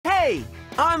Hey,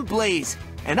 I'm Blaze,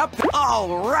 and up.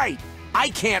 All right, I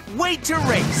can't wait to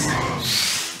race.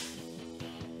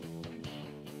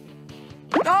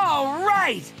 All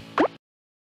right.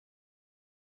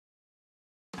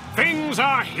 Things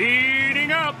are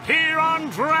heating up here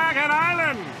on Dragon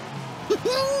Island.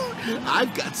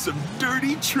 I've got some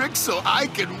dirty tricks so I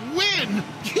can win.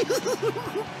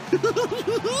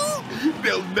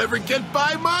 They'll never get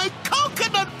by my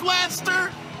coconut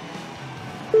blaster.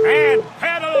 And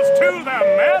pedals to the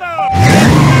meadow.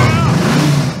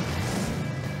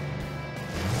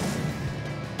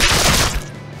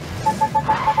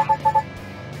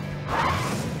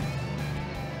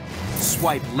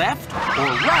 Swipe left or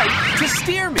right to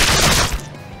steer me.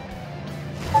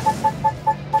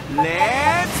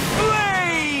 Let's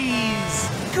blaze!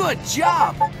 Good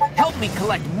job! Help me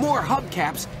collect more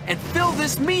hubcaps and fill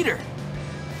this meter.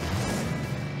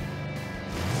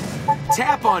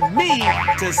 Tap on me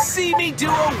to see me do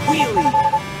a wheelie.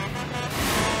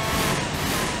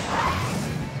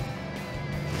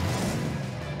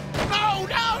 No,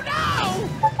 no, no!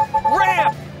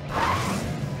 Ramp!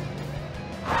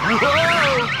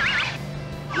 Whoa!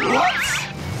 Whoops!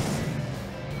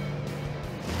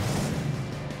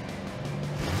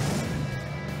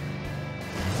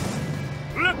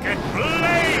 Look at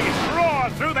Blaze roar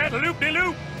through that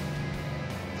loop-de-loop.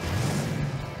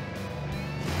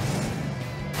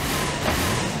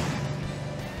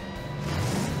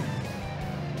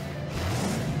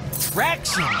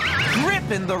 Traction!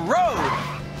 Grip in the road!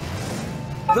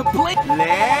 The blade.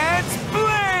 Let's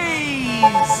blaze!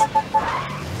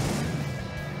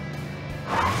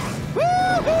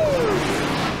 Woohoo!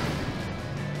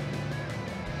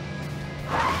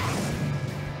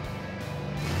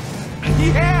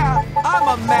 Yeah! I'm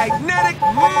a magnetic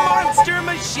monster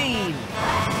machine!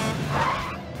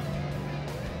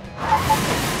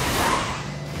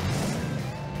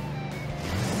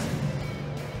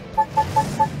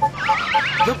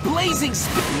 The blazing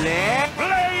split.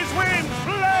 Blaze wins!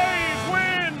 Blaze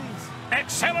wins!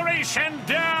 Acceleration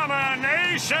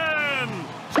domination!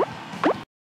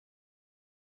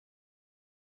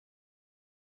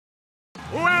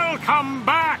 Welcome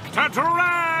back to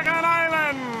Dragon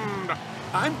Island!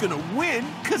 I'm gonna win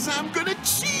because I'm gonna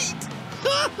cheat.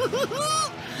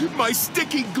 My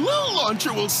sticky glue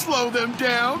launcher will slow them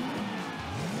down.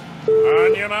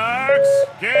 On your marks,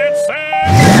 get set,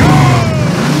 go!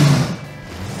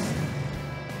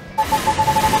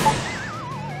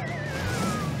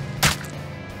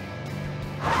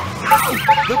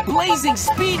 The blazing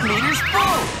speed meter's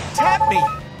full! Tap me!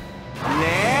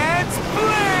 Let's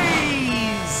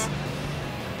blaze!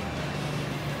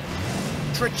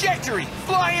 Trajectory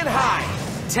flying high!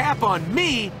 Tap on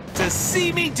me to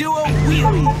see me do a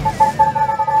wheelie!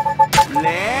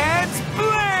 Let's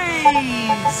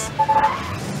blaze!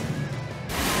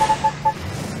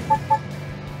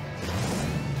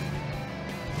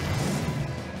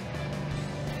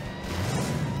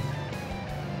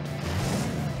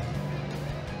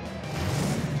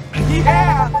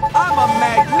 Yeah! I'm a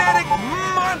magnetic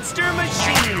monster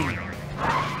machine!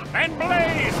 And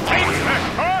Blaze takes the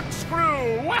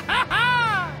corkscrew!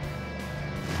 Wahaha!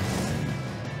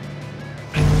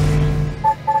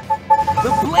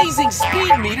 The blazing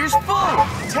speed meter's full!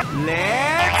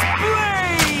 Let's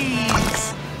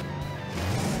blaze!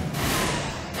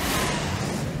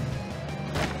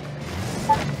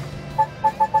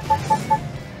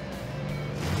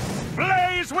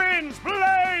 Blaze wins!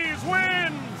 Blaze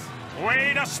wins!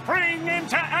 Way to spring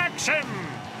into action!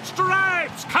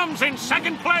 Stripes comes in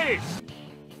second place!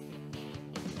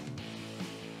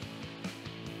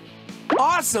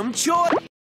 Awesome choice!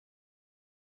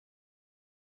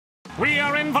 We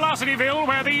are in Velocityville,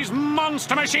 where these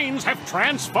monster machines have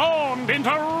transformed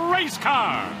into race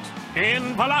cars.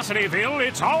 In Velocityville,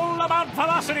 it's all about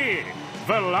velocity.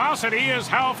 Velocity is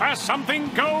how fast something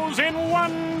goes in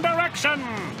one direction.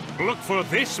 Look for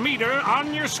this meter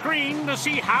on your screen to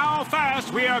see how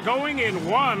fast we are going in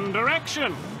one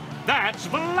direction. That's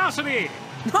velocity.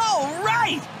 All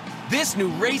right! This new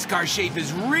race car shape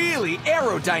is really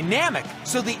aerodynamic,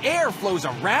 so the air flows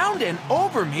around and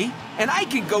over me, and I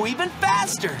can go even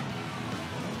faster.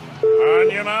 On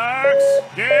your marks,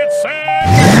 get set,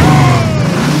 go!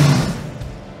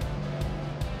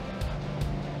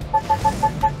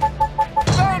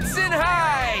 Bouncing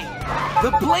high!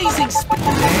 The blazing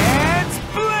Let's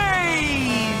blaze!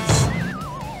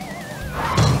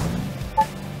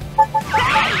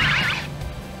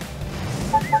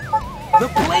 The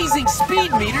blazing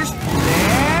speed meters.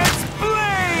 Let's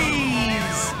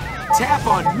blaze! Tap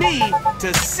on me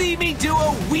to see me do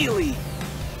a wheelie.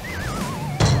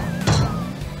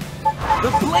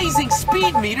 The blazing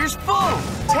speed meter's full!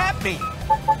 Tap me!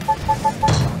 Look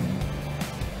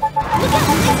out!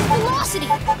 This is velocity!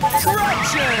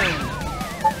 Correction!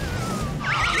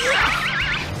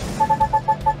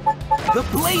 The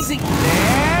blazing...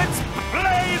 Let's...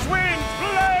 Blaze wins!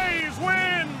 Blaze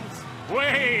wins!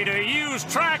 Way to use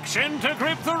traction to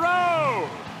grip the road!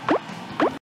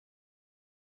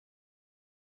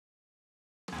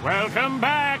 Welcome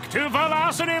back to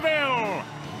Velocityville!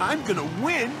 I'm gonna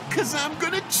win because I'm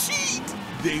gonna cheat.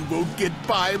 They won't get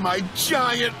by my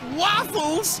giant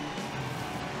waffles.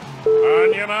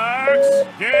 On your marks,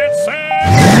 get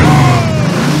set, go!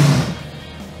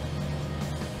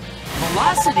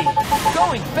 Velocity,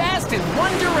 going fast in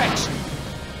one direction.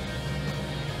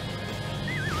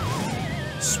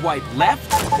 Swipe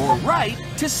left or right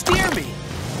to steer me.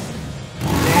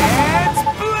 Let's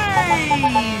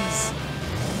blaze!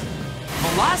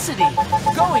 Velocity,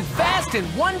 going fast in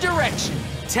one direction.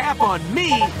 Tap on me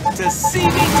to see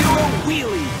me do a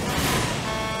wheelie.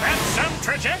 That's some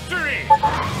trajectory!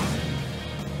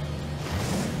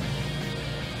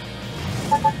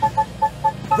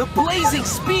 The blazing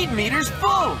speed meter's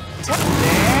full.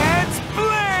 Let's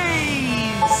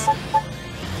blaze!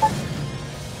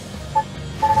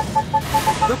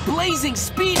 The blazing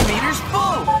speed meter's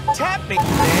full. Tap me.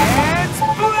 Let's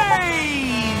blaze!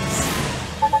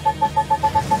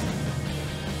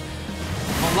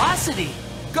 Velocity,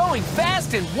 going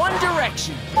fast in one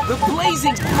direction. The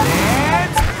blazing...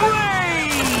 Let's blaze!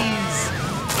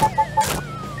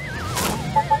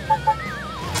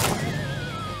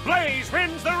 Blaze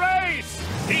wins the race!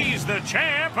 He's the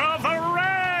champ of the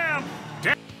ramp!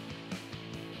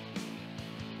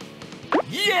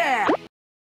 Yeah!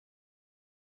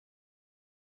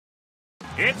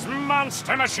 It's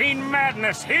Monster Machine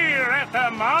Madness here at the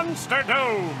Monster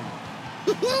Dome!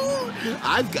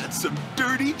 I've got some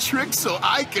dirty tricks so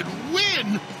I can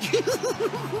win.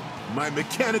 My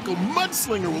mechanical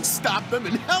mudslinger will stop them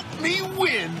and help me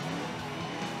win.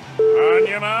 On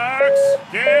your marks,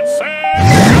 get set,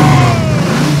 go!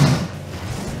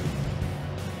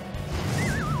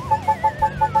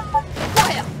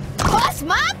 Well, bust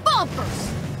my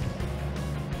bumpers!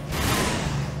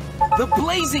 The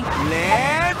blazing...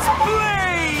 Let's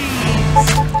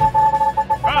blaze!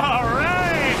 All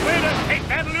right, way to take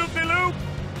that loop-de-loop!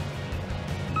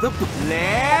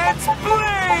 Let's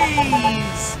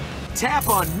blaze! Tap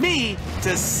on me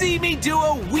to see me do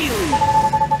a wheelie.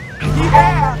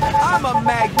 Yeah, I'm a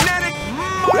magnetic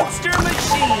monster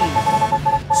machine.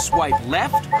 Swipe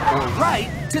left or right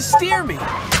to steer me.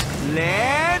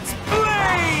 Let's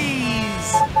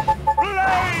blaze!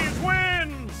 Blaze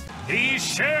wins! He's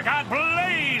sure got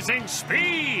blazing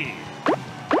speed!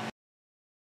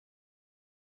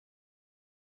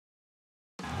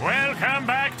 Welcome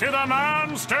back to the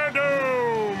Monster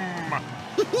Dome!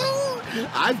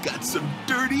 I've got some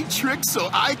dirty tricks so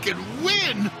I can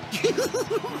win.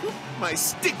 My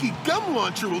sticky gum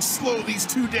launcher will slow these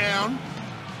two down.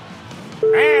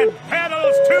 And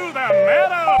pedals to the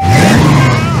metal!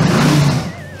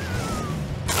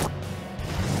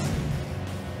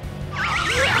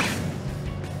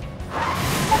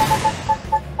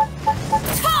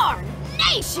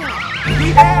 Tarnation!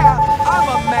 Yeah, I'm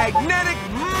a magnetic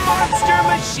monster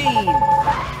machine.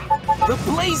 The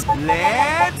blaze...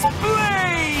 Let's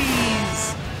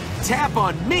blaze! Tap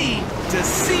on me to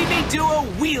see me do a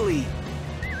wheelie.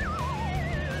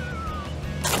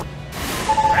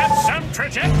 That's some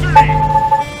trajectory!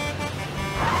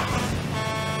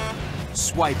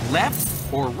 Swipe left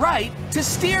or right to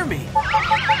steer me.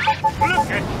 Look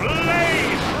at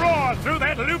Blaze roar through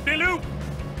that loop-de-loop!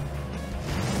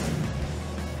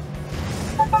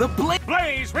 The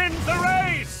Blaze wins the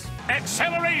race!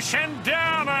 Acceleration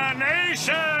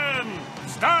domination!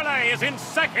 Starlight is in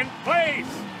second place!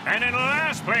 And in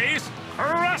last place,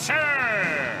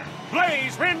 Crusher!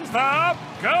 Blaze wins the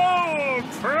gold